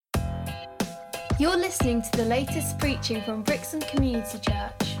You're listening to the latest preaching from Brixton Community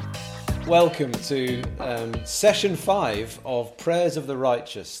Church. Welcome to session 5 of Prayers of the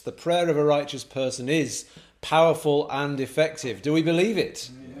Righteous. The prayer of a righteous person is powerful and effective. Do we believe it?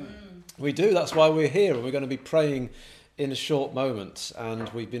 Yeah. We do. That's why we're here, and we're going to be praying in a short moment. And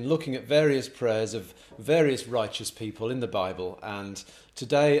we've been looking at various prayers of various righteous people in the Bible. And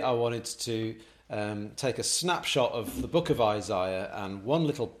today I wanted to take a snapshot of the book of Isaiah and one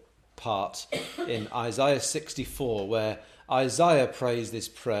little part in Isaiah 64 where Isaiah prays this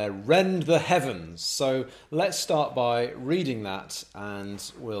prayer, "Rend the heavens." So let's start by reading that, and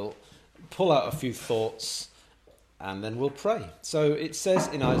we'll pull out a few thoughts and then we'll pray. So it says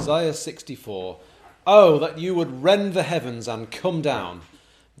in Isaiah 64, "Oh, that you would rend the heavens and come down,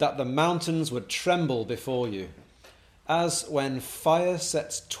 that the mountains would tremble before you. As when fire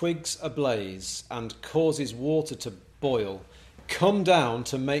sets twigs ablaze and causes water to boil, come down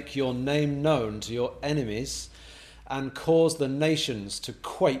to make your name known to your enemies and cause the nations to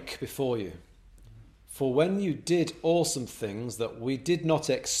quake before you. For when you did awesome things that we did not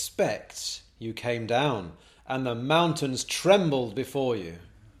expect, you came down, and the mountains trembled before you.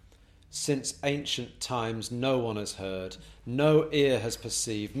 Since ancient times no one has heard, no ear has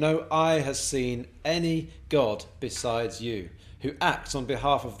perceived, no eye has seen any God besides you, who acts on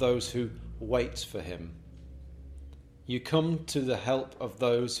behalf of those who wait for him. You come to the help of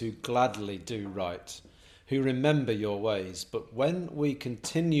those who gladly do right, who remember your ways. But when we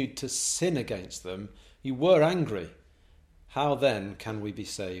continued to sin against them, you were angry. How then can we be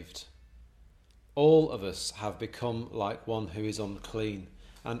saved? All of us have become like one who is unclean,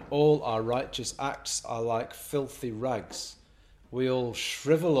 and all our righteous acts are like filthy rags. We all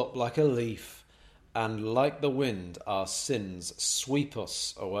shrivel up like a leaf, and like the wind our sins sweep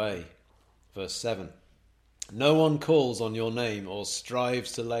us away." Verse 7. "No one calls on your name or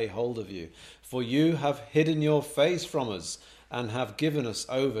strives to lay hold of you, for you have hidden your face from us and have given us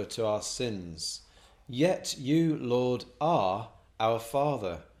over to our sins. Yet you, Lord, are our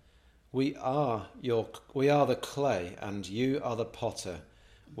Father. We are the clay, and you are the potter.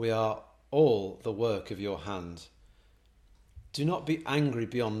 We are all the work of your hand. Do not be angry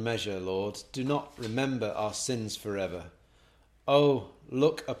beyond measure, Lord. Do not remember our sins forever. Oh,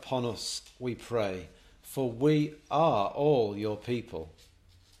 look upon us, we pray, for we are all your people.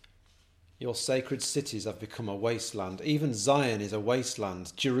 Your sacred cities have become a wasteland. Even Zion is a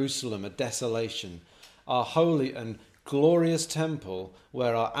wasteland, Jerusalem a desolation. Our holy and glorious temple,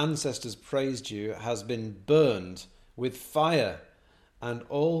 where our ancestors praised you, has been burned with fire, and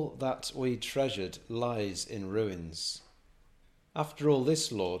all that we treasured lies in ruins. After all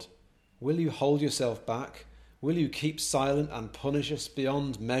this, Lord, will you hold yourself back? Will you keep silent and punish us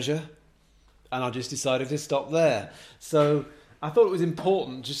beyond measure?" And I just decided to stop there. So I thought it was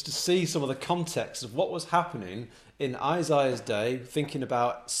important just to see some of the context of what was happening in Isaiah's day, thinking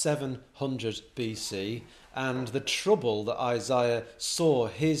about 700 BC, and the trouble that Isaiah saw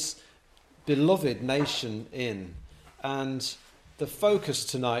his beloved nation in. And the focus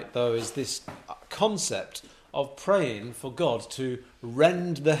tonight, though, is this concept of praying for God to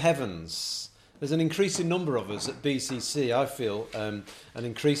rend the heavens. There's an increasing number of us at BCC, I feel, an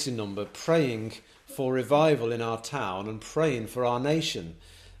increasing number, praying for revival in our town and praying for our nation.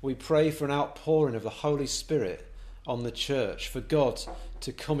 We pray for an outpouring of the Holy Spirit on the church, for God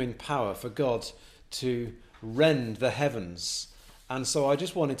to come in power, for God to rend the heavens. And so I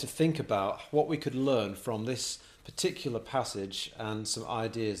just wanted to think about what we could learn from this particular passage and some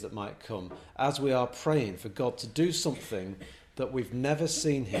ideas that might come as we are praying for God to do something that we've never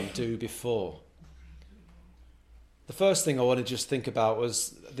seen him do before. The first thing I want to just think about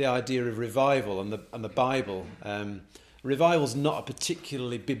was the idea of revival and the Bible. Revival's not a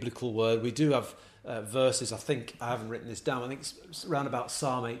particularly biblical word. We do have verses, I think, I haven't written this down, I think it's around about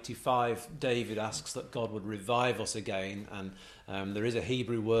Psalm 85, David asks that God would revive us again, and there is a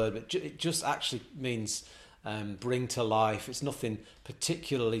Hebrew word, but it just actually means bring to life. It's nothing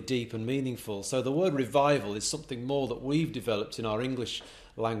particularly deep and meaningful. So the word revival is something more that we've developed in our English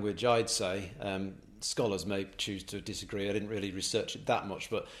language, I'd say. Scholars may choose to disagree. I didn't really research it that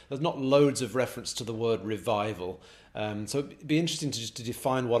much, but there's not loads of reference to the word revival. So it'd be interesting to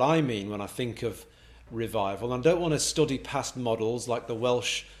define what I mean when I think of revival. And I don't want to study past models like the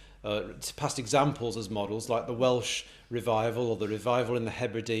Welsh, past examples as models like the Welsh revival or the revival in the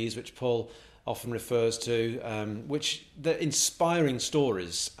Hebrides, which Paul often refers to, which they're inspiring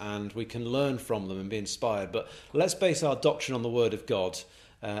stories and we can learn from them and be inspired. But let's base our doctrine on the Word of God.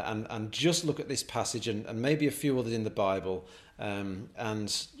 And just look at this passage and maybe a few others in the Bible,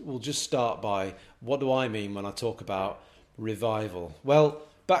 and we'll just start by, what do I mean when I talk about revival? Well,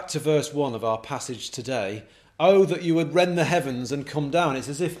 back to verse 1 of our passage today. Oh, that you would rend the heavens and come down. It's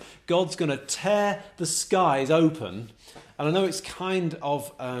as if God's going to tear the skies open. And I know it's kind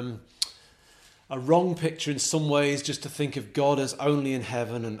of a wrong picture in some ways just to think of God as only in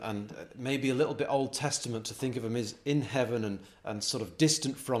heaven, and maybe a little bit Old Testament to think of him as in heaven and sort of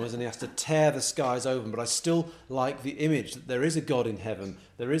distant from us, and he has to tear the skies open. But I still like the image that there is a God in heaven.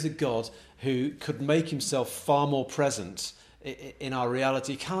 There is a God who could make himself far more present in our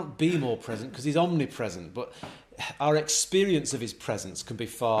reality. He can't be more present because he's omnipresent, but our experience of his presence can be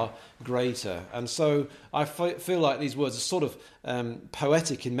far greater. And so I feel like these words are sort of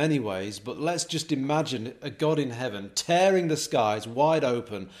poetic in many ways, but let's just imagine a God in heaven tearing the skies wide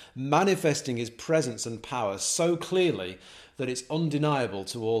open, manifesting his presence and power so clearly that it's undeniable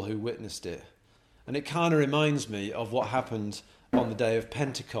to all who witnessed it. And it kind of reminds me of what happened on the day of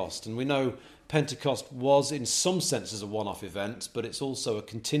Pentecost. And we know Pentecost was in some senses a one-off event, but it's also a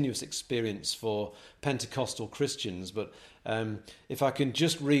continuous experience for Pentecostal Christians. But if I can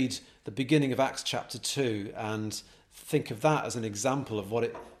just read the beginning of Acts chapter 2 and think of that as an example of what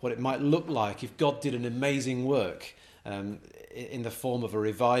it might look like if God did an amazing work in the form of a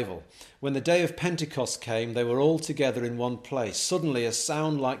revival. When the day of Pentecost came, they were all together in one place. Suddenly a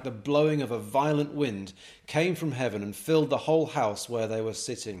sound like the blowing of a violent wind came from heaven and filled the whole house where they were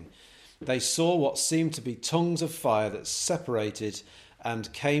sitting. They saw what seemed to be tongues of fire that separated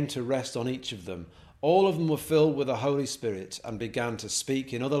and came to rest on each of them. All of them were filled with the Holy Spirit and began to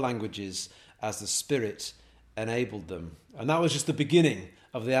speak in other languages as the Spirit enabled them. And that was just the beginning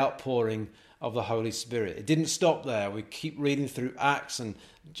of the outpouring of the Holy Spirit. It didn't stop there. We keep reading through Acts, and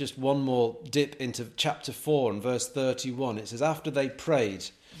just one more dip into chapter 4 and verse 31. It says, after they prayed,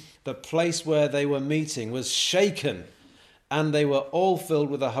 the place where they were meeting was shaken, and they were all filled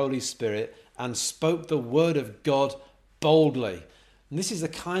with the Holy Spirit and spoke the word of God boldly. And this is the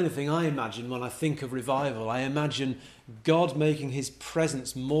kind of thing I imagine when I think of revival. I imagine God making his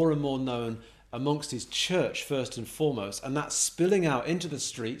presence more and more known amongst his church first and foremost, and that spilling out into the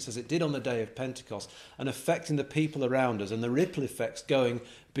streets as it did on the day of Pentecost and affecting the people around us, and the ripple effects going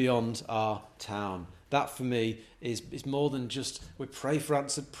beyond our town. That for me is more than just we pray for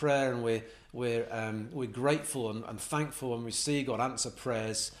answered prayer and we're grateful and thankful when we see God answer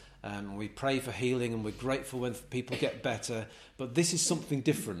prayers. We pray for healing and we're grateful when people get better. But this is something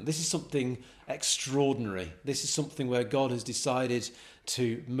different. This is something extraordinary. This is something where God has decided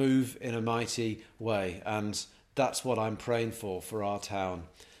to move in a mighty way. And that's what I'm praying for our town.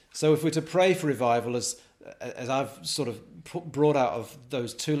 So if we're to pray for revival, as I've sort of brought out of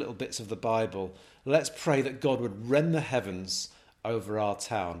those two little bits of the Bible, let's pray that God would rend the heavens over our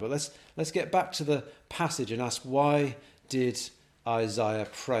town. But let's get back to the passage and ask, why did Isaiah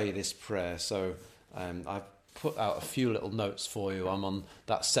pray this prayer? So I've put out a few little notes for you. I'm on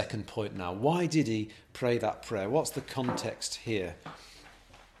that second point now. Why did he pray that prayer? What's the context here?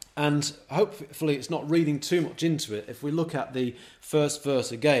 And hopefully it's not reading too much into it. If we look at the first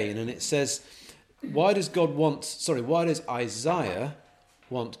verse again, and it says, why does Isaiah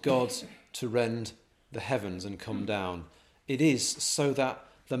want God to rend the heavens and come down? It is so that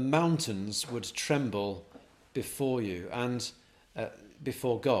the mountains would tremble before you and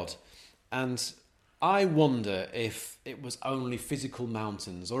before God. And I wonder if it was only physical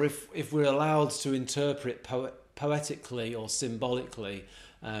mountains, or if we're allowed to interpret poetically or symbolically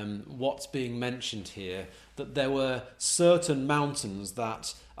what's being mentioned here, that there were certain mountains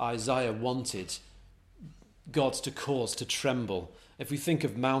that Isaiah wanted God to cause to tremble. If we think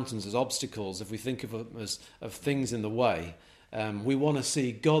of mountains as obstacles, if we think of them as things in the way, we want to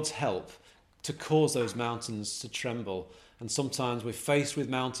see God's help to cause those mountains to tremble. And sometimes we're faced with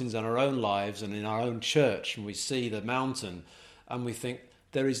mountains in our own lives and in our own church, and we see the mountain and we think,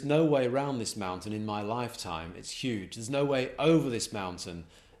 there is no way around this mountain in my lifetime. It's huge. There's no way over this mountain.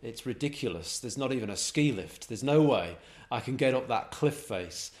 It's ridiculous. There's not even a ski lift. There's no way I can get up that cliff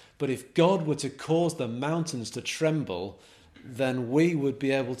face. But if God were to cause the mountains to tremble, then we would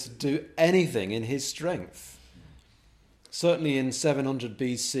be able to do anything in his strength. Certainly in 700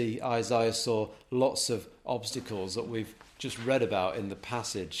 BC, Isaiah saw lots of obstacles that we've just read about in the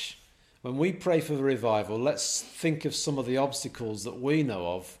passage. When we pray for the revival, let's think of some of the obstacles that we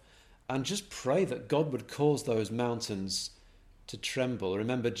know of and just pray that God would cause those mountains to tremble.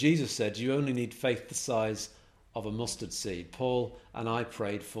 Remember, Jesus said you only need faith the size of a mustard seed. Paul and I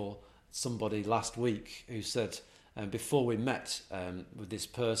prayed for somebody last week who said, before we met with this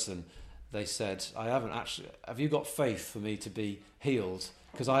person, they said, have you got faith for me to be healed?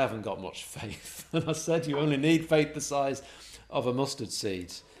 Because I haven't got much faith. And I said, you only need faith the size of a mustard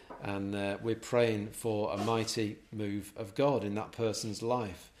seed. And we're praying for a mighty move of God in that person's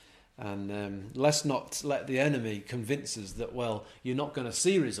life. And let's not let the enemy convince us that, well, you're not going to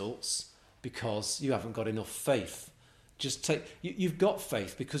see results because you haven't got enough faith. You've got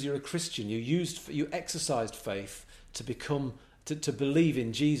faith because you're a Christian. You exercised faith to believe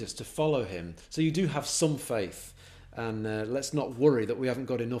in Jesus, to follow him. So you do have some faith. And let's not worry that we haven't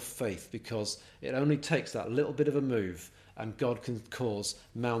got enough faith, because it only takes that little bit of a move and God can cause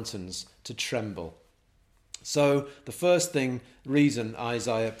mountains to tremble. So the first reason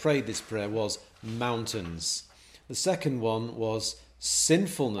Isaiah prayed this prayer was mountains. The second one was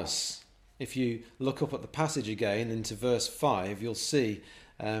sinfulness. If you look up at the passage again into verse 5, you'll see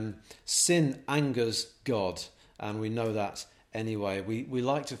sin angers God, and we know that anyway. We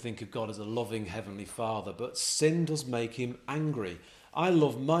like to think of God as a loving heavenly Father, but sin does make him angry. I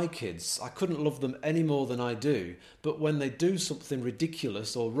love my kids. I couldn't love them any more than I do. But when they do something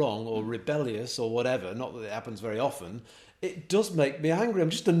ridiculous or wrong or rebellious or whatever, not that it happens very often, it does make me angry. I'm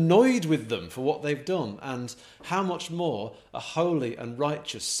just annoyed with them for what they've done. And how much more a holy and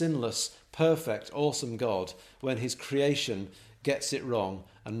righteous, sinless, perfect, awesome God when his creation gets it wrong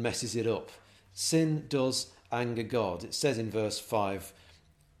and messes it up. Sin does anger God. It says in verse 5,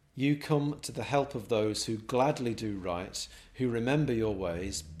 "You come to the help of those who gladly do right, who remember your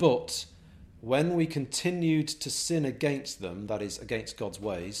ways, but when we continued to sin against them," that is, against God's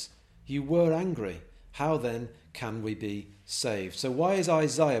ways, "you were angry. How then can we be saved?" So why is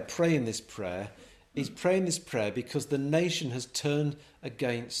Isaiah praying this prayer? He's praying this prayer because the nation has turned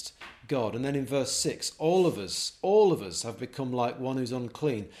against God. And then in verse 6, all of us have become like one who's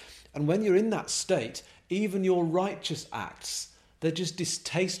unclean. And when you're in that state, even your righteous acts, they're just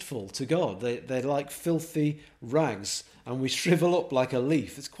distasteful to God. They're like filthy rags, and we shrivel up like a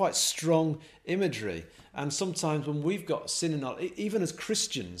leaf. It's quite strong imagery. And sometimes when we've got sin in even as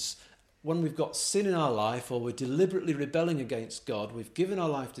Christians, when we've got sin in our life, or we're deliberately rebelling against God, we've given our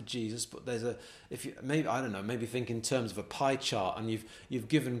life to Jesus, but maybe think in terms of a pie chart, and you've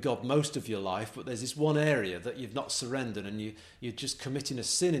given God most of your life, but there's this one area that you've not surrendered, and you're just committing a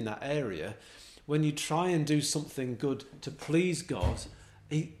sin in that area. When you try and do something good to please God,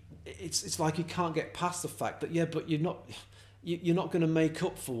 it's like you can't get past the fact that, but you're not going to make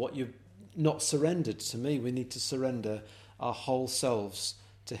up for what you've not surrendered to me. We need to surrender our whole selves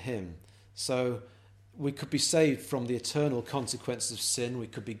to him. So we could be saved from the eternal consequences of sin. We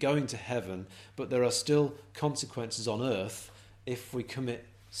could be going to heaven, but there are still consequences on earth if we commit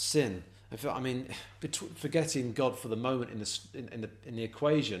sin. Forgetting God for the moment in the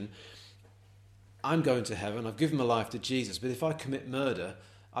equation, I'm going to heaven, I've given my life to Jesus, but if I commit murder,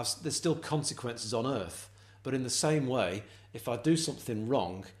 there's still consequences on earth. But in the same way, if I do something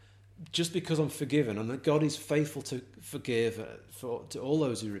wrong, just because I'm forgiven, and that God is faithful to forgive to all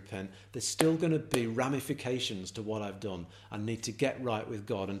those who repent, there's still going to be ramifications to what I've done. I need to get right with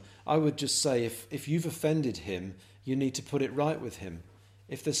God. And I would just say, if you've offended him, you need to put it right with him.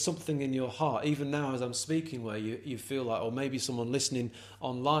 If there's something in your heart, even now as I'm speaking, where you feel like, or maybe someone listening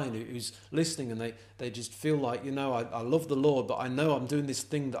online who's listening and they just feel like, I love the Lord, but I know I'm doing this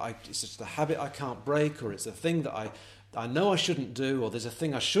thing that it's just a habit I can't break, or it's a thing that I know I shouldn't do, or there's a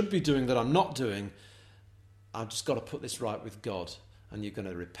thing I should be doing that I'm not doing. I've just got to put this right with God. And you're going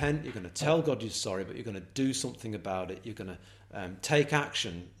to repent, you're going to tell God you're sorry, but you're going to do something about it. You're going to take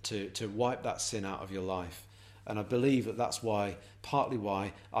action to wipe that sin out of your life. And I believe that's partly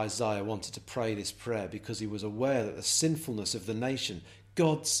why Isaiah wanted to pray this prayer, because he was aware that the sinfulness of the nation,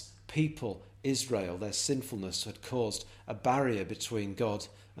 God's people, Israel, their sinfulness had caused a barrier between God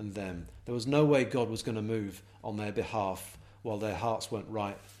and them. There was no way God was going to move on their behalf while their hearts weren't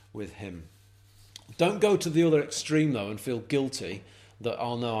right with him. Don't go to the other extreme, though, and feel guilty that,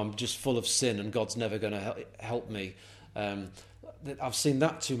 oh no, I'm just full of sin and God's never going to help me. I've seen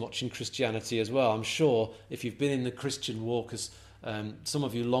that too much in Christianity as well. I'm sure if you've been in the Christian walk, as some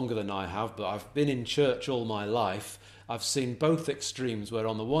of you longer than I have, but I've been in church all my life, I've seen both extremes, where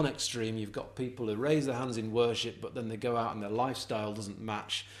on the one extreme you've got people who raise their hands in worship, but then they go out and their lifestyle doesn't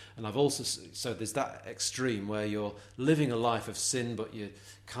match. And so there's that extreme where you're living a life of sin, but you're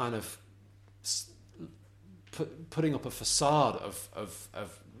kind of putting up a facade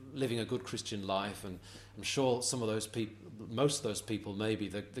of living a good Christian life. And I'm sure most of those people, maybe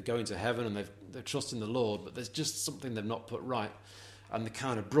they're going to heaven and they're trusting the Lord, but there's just something they've not put right, and they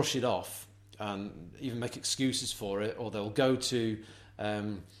kind of brush it off and even make excuses for it, or they'll go to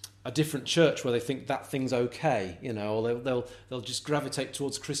a different church where they think that thing's okay, or they'll just gravitate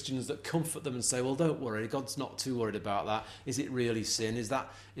towards Christians that comfort them and say, well, don't worry, God's not too worried about that. Is it really sin? Is that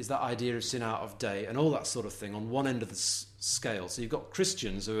idea of sin out of date? And all that sort of thing on one end of the scale. So you've got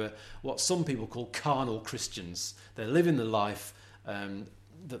Christians who are what some people call carnal Christians. They're living the life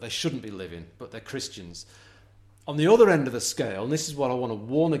that they shouldn't be living, but they're Christians. On the other end of the scale, and this is what I want to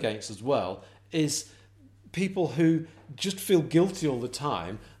warn against as well, is people who just feel guilty all the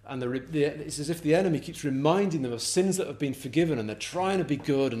time, and it's as if the enemy keeps reminding them of sins that have been forgiven, and they're trying to be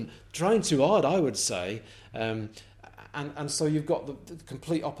good and trying too hard, I would say. And so you've got the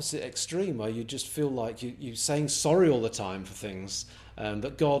complete opposite extreme, where you just feel like you're saying sorry all the time for things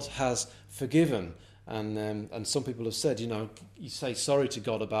that God has forgiven. And some people have said, you say sorry to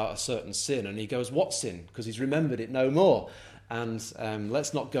God about a certain sin, and he goes, what sin? Because he's remembered it no more. And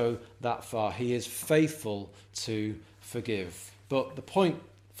let's not go that far. He is faithful to forgive. But the point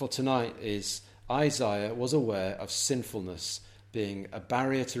for tonight is Isaiah was aware of sinfulness being a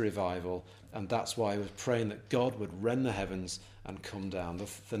barrier to revival, and that's why he was praying that God would rend the heavens and come down.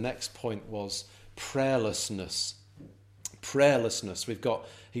 The next point was prayerlessness. Prayerlessness.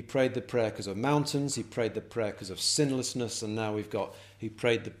 He prayed the prayer because of mountains, he prayed the prayer because of sinlessness, and now he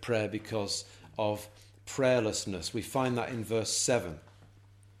prayed the prayer because of prayerlessness. We find that in verse 7.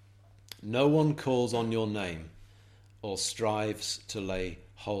 No one calls on your name or strives to lay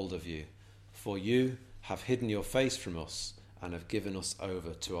hold of you, for you have hidden your face from us and have given us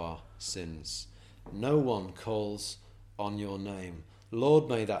over to our sins. No one calls on your name. Lord,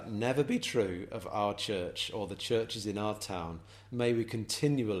 may that never be true of our church or the churches in our town. May we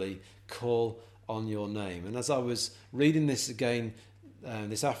continually call on your name. And as I was reading this again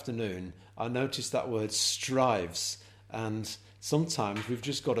this afternoon, I noticed that word strives. And sometimes we've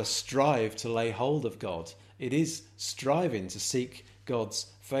just got to strive to lay hold of God. It is striving to seek God's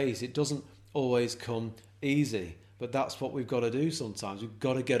face. It doesn't always come easy, but that's what we've got to do sometimes. We've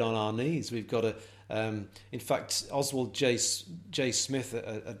got to get on our knees. We've got to... in fact, Oswald J. Smith,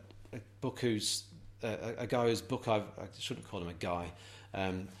 a book a guy whose book I shouldn't call him a guy,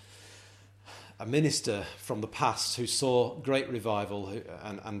 a minister from the past who saw great revival,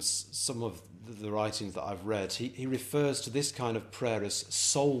 and some of the writings that I've read, he refers to this kind of prayer as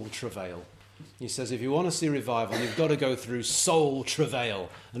soul travail. He says, if you want to see revival, you've got to go through soul travail.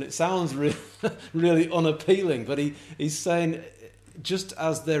 And it sounds really unappealing, but he's saying, just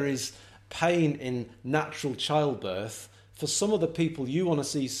as there is pain in natural childbirth, for some of the people you want to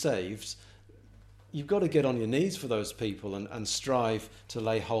see saved, you've got to get on your knees for those people and strive to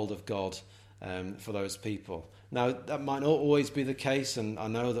lay hold of God for those people. Now, that might not always be the case, and I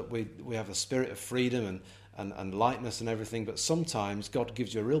know that we have a spirit of freedom and lightness and everything, but sometimes God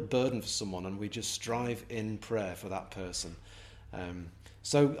gives you a real burden for someone, and we just strive in prayer for that person.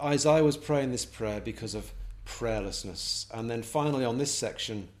 So Isaiah was praying this prayer because of prayerlessness. And then finally on this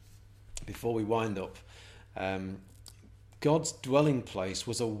section, before we wind up, God's dwelling place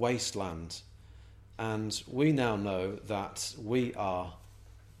was a wasteland, and we now know that we are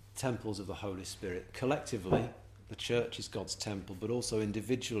temples of the Holy Spirit. Collectively, the church is God's temple, but also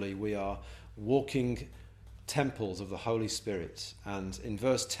individually we are walking temples of the Holy Spirit. And in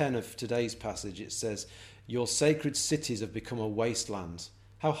verse 10 of today's passage it says, your sacred cities have become a wasteland.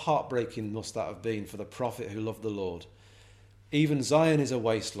 How heartbreaking must that have been for the prophet who loved the Lord. Even Zion is a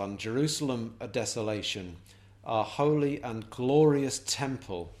wasteland, Jerusalem a desolation. Our holy and glorious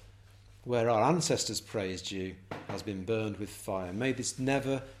temple, where our ancestors praised you, has been burned with fire. May this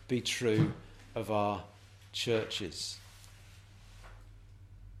never be true of our churches.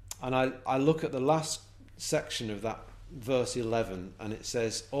 And I look at the last section of that verse 11, and it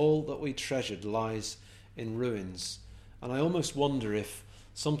says, all that we treasured lies in ruins. And I almost wonder if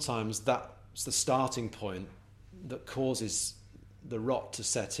sometimes that's the starting point that causes the rot to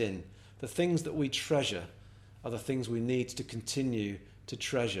set in. The things that we treasure are the things we need to continue to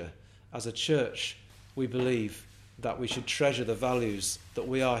treasure. As a church, we believe that we should treasure the values that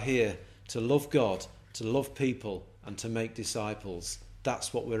we are here to love God, to love people, and to make disciples.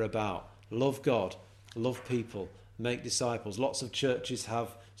 That's what we're about. Love God, love people, make disciples. Lots of churches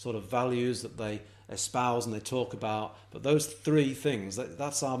have sort of values that they espouse and they talk about, but those three things,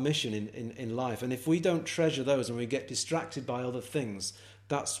 that's our mission in life. And if we don't treasure those and we get distracted by other things,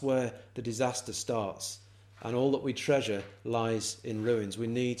 that's where the disaster starts. And all that we treasure lies in ruins. We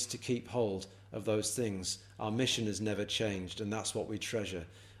need to keep hold of those things. Our mission has never changed, and that's what we treasure.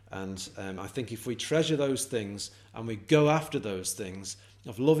 And I think if we treasure those things and we go after those things,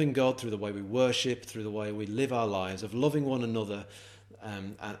 of loving God through the way we worship, through the way we live our lives, of loving one another,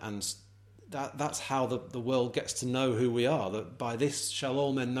 and that's how the world gets to know who we are. That by this shall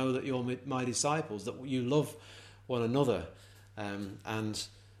all men know that you're my disciples, that you love one another. And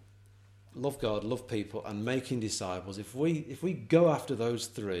love God, love people, and making disciples, if we go after those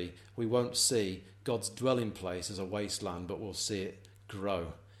three, we won't see God's dwelling place as a wasteland, but we'll see it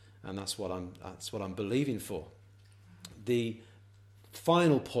grow. And that's what I'm believing for. The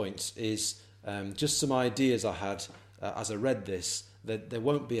final point is just some ideas I had as I read this. That they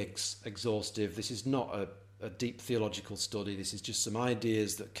won't be exhaustive. This is not a deep theological study. This is just some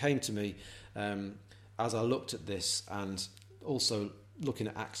ideas that came to me as I looked at this, and also looking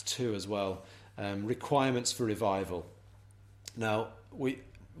at Acts 2 as well. Requirements for revival. Now,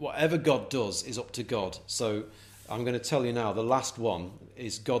 whatever God does is up to God. So I'm going to tell you now, the last one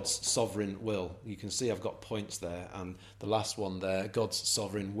is God's sovereign will. You can see I've got points there, and the last one there, God's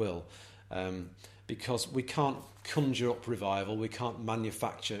sovereign will. Because we can't conjure up revival, we can't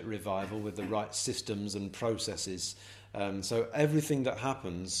manufacture revival with the right systems and processes. So everything that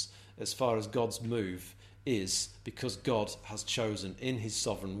happens as far as God's move is because God has chosen in his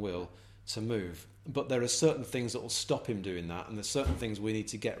sovereign will to move. But there are certain things that will stop him doing that, and there's certain things we need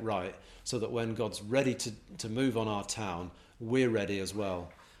to get right so that when God's ready to move on our town, we're ready as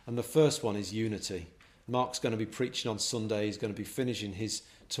well. And the first one is unity. Mark's going to be preaching on Sunday. He's going to be finishing his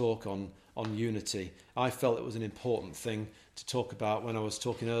talk on unity. I felt it was an important thing to talk about when I was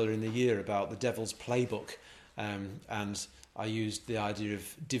talking earlier in the year about the devil's playbook, and I used the idea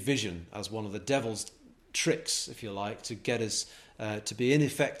of division as one of the devil's tricks, if you like, to get us to be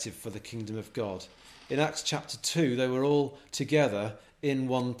ineffective for the kingdom of God. In Acts chapter 2, they were all together in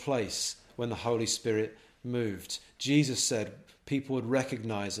one place when the Holy Spirit moved. Jesus said people would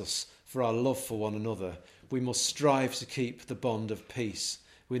recognize us for our love for one another. We must strive to keep the bond of peace.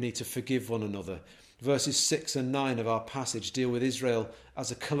 We need to forgive one another. Verses 6 and 9 of our passage deal with Israel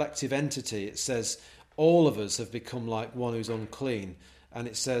as a collective entity. It says, all of us have become like one who's unclean. And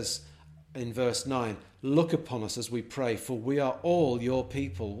it says in verse 9, look upon us as we pray, for we are all your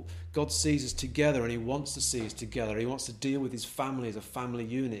people. God sees us together, and he wants to see us together. He wants to deal with his family as a family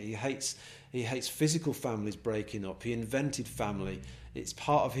unit. He hates physical families breaking up. He invented family. It's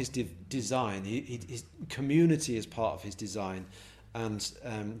part of his design. His community is part of his design.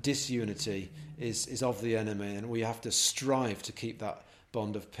 And disunity is of the enemy, and we have to strive to keep that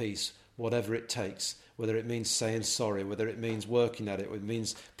bond of peace, whatever it takes, whether it means saying sorry, whether it means working at it, whether it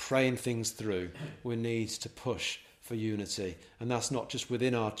means praying things through. We need to push for unity. And that's not just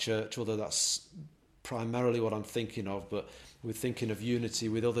within our church, although that's primarily what I'm thinking of, but we're thinking of unity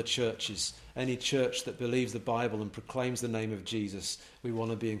with other churches. Any church that believes the Bible and proclaims the name of Jesus, we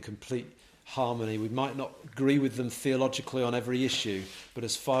want to be in complete harmony. We might not agree with them theologically on every issue, but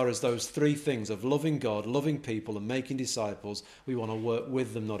as far as those three things of loving God, loving people, and making disciples, we want to work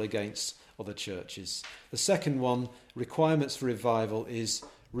with them, not against other churches. The second one, requirements for revival, is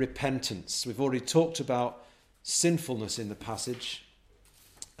repentance. We've already talked about sinfulness in the passage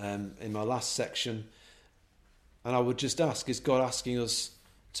in my last section, and I would just ask, is God asking us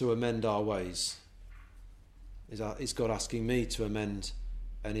to amend our ways? Is God asking me to amend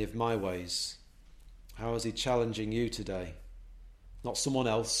any of my ways? How is he challenging you today? Not someone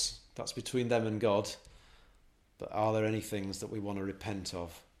else, that's between them and God, but are there any things that we want to repent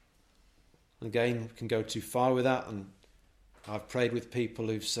of? And again, we can go too far with that, and I've prayed with people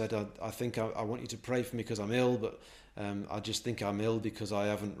who've said, I think I want you to pray for me because I'm ill, but I just think I'm ill because I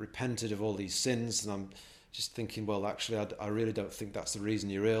haven't repented of all these sins, and I'm just thinking, well, actually, I really don't think that's the reason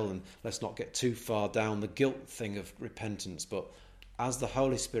you're ill, and let's not get too far down the guilt thing of repentance. But as the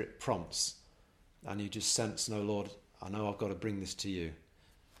Holy Spirit prompts, and you just sense, no, Lord, I know I've got to bring this to you.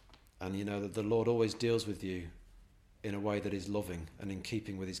 And you know that the Lord always deals with you in a way that is loving and in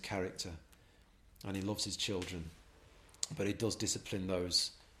keeping with his character. And he loves his children. But he does discipline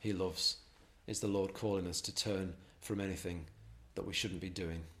those he loves. Is the Lord calling us to turn from anything that we shouldn't be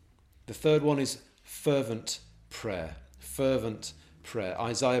doing? The third one is fervent prayer. Fervent prayer.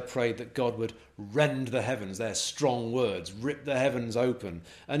 Isaiah prayed that God would rend the heavens. They're strong words. Rip the heavens open.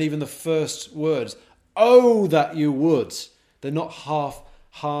 And even the first words, oh, that you would. They're not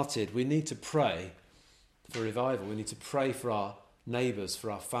half-hearted. We need to pray for revival. We need to pray for our neighbours,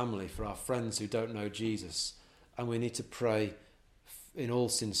 for our family, for our friends who don't know Jesus. And we need to pray in all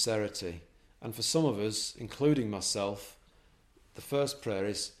sincerity. And for some of us, including myself, the first prayer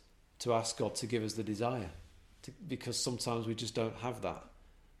is to ask God to give us the desire. Because sometimes we just don't have that.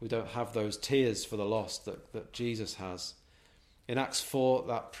 We don't have those tears for the lost that Jesus has. In Acts 4,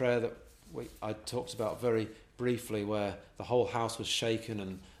 that prayer that I talked about very briefly, where the whole house was shaken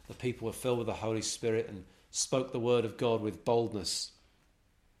and the people were filled with the Holy Spirit and spoke the word of God with boldness.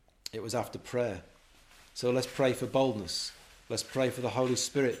 It was after prayer. So let's pray for boldness. Let's pray for the Holy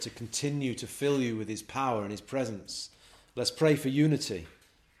Spirit to continue to fill you with his power and his presence. Let's pray for unity.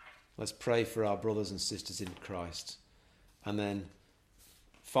 Let's pray for our brothers and sisters in Christ. And then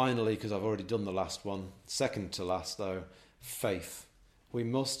finally, because I've already done the last one, second to last though, faith. We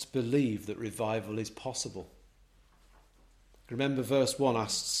must believe that revival is possible. Remember verse 1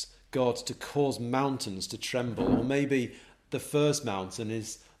 asks God to cause mountains to tremble, or maybe the first mountain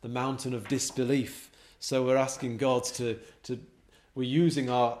is the mountain of disbelief. So we're asking God we're using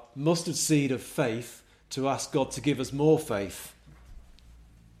our mustard seed of faith to ask God to give us more faith.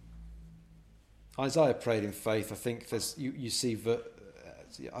 Isaiah prayed in faith. I think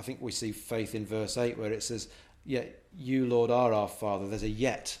I think we see faith in verse 8 where it says, "Yet you, Lord, are our Father." There's a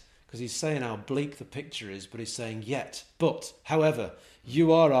yet, because he's saying how bleak the picture is, but he's saying yet. But, however,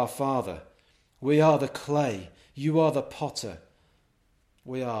 you are our Father. We are the clay. You are the potter.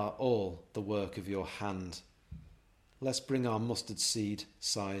 We are all the work of your hand. Let's bring our mustard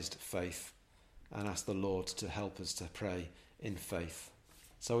seed-sized faith and ask the Lord to help us to pray in faith.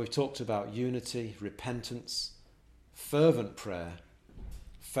 So we've talked about unity, repentance, fervent prayer,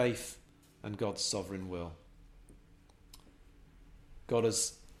 faith, and God's sovereign will. God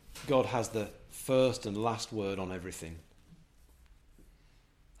has the first and last word on everything.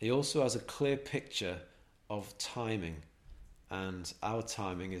 He also has a clear picture of timing, and our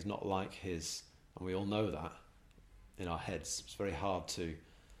timing is not like his, and we all know that in our heads. It's very hard to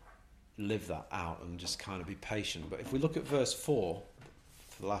live that out and just kind of be patient. But if we look at verse 4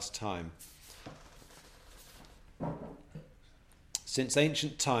 for the last time, since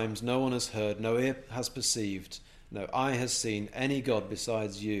ancient times no one has heard, no ear has perceived, no eye has seen any God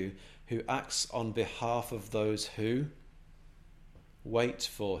besides you, who acts on behalf of those who wait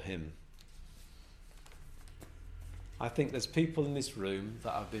for him. I think there's people in this room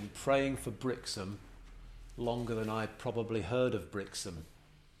that have been praying for Brixham longer than I probably heard of Brixham.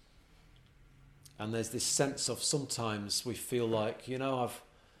 And there's this sense of sometimes we feel like,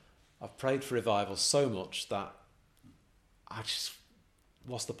 I've prayed for revival so much that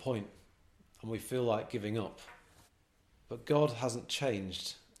what's the point? And we feel like giving up. But God hasn't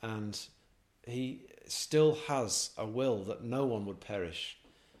changed, and he still has a will that no one would perish.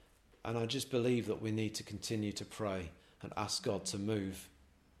 And I just believe that we need to continue to pray and ask God to move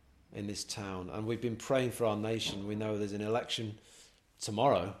in this town. And we've been praying for our nation. We know there's an election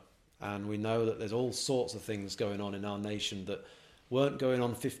tomorrow, and we know that there's all sorts of things going on in our nation that weren't going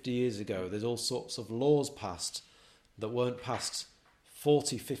on 50 years ago. There's all sorts of laws passed that weren't passed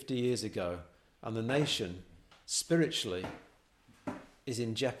 40, 50 years ago. And the nation, spiritually, is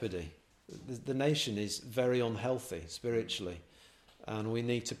in jeopardy. The nation is very unhealthy spiritually. And we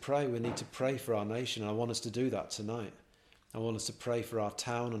need to pray. We need to pray for our nation. And I want us to do that tonight. I want us to pray for our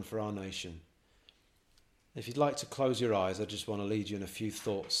town and for our nation. If you'd like to close your eyes, I just want to lead you in a few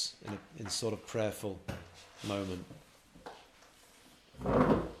thoughts in sort of prayerful moment.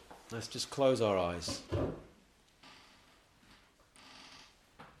 Let's just close our eyes.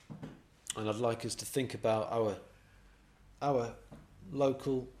 And I'd like us to think about our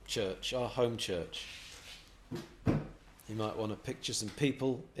local church, our home church. You might want to picture some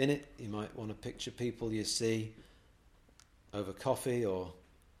people in it. You might want to picture people you see over coffee or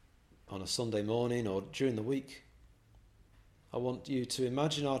on a Sunday morning or during the week. I want you to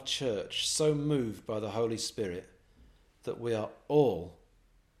imagine our church so moved by the Holy Spirit that we are all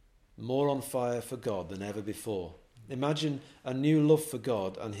more on fire for God than ever before. Imagine a new love for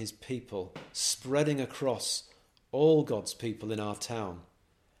God and his people spreading across all God's people in our town,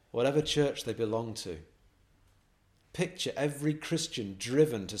 whatever church they belong to. Picture every Christian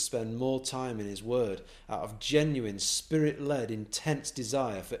driven to spend more time in his word out of genuine, spirit-led, intense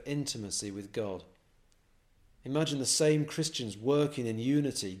desire for intimacy with God. Imagine the same Christians working in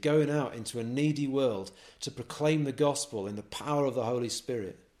unity, going out into a needy world to proclaim the gospel in the power of the Holy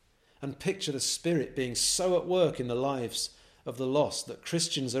Spirit. And picture the Spirit being so at work in the lives of the lost that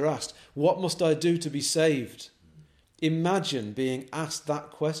Christians are asked, "What must I do to be saved?" Imagine being asked that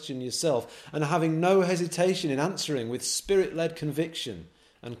question yourself and having no hesitation in answering with Spirit-led conviction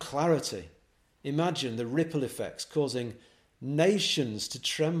and clarity. Imagine the ripple effects causing nations to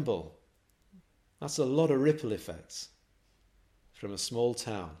tremble. That's a lot of ripple effects from a small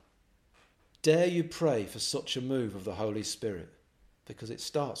town. Dare you pray for such a move of the Holy Spirit? Because it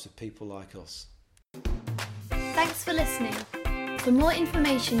starts with people like us. Thanks for listening. For more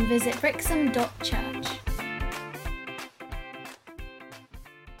information, visit brixham.church.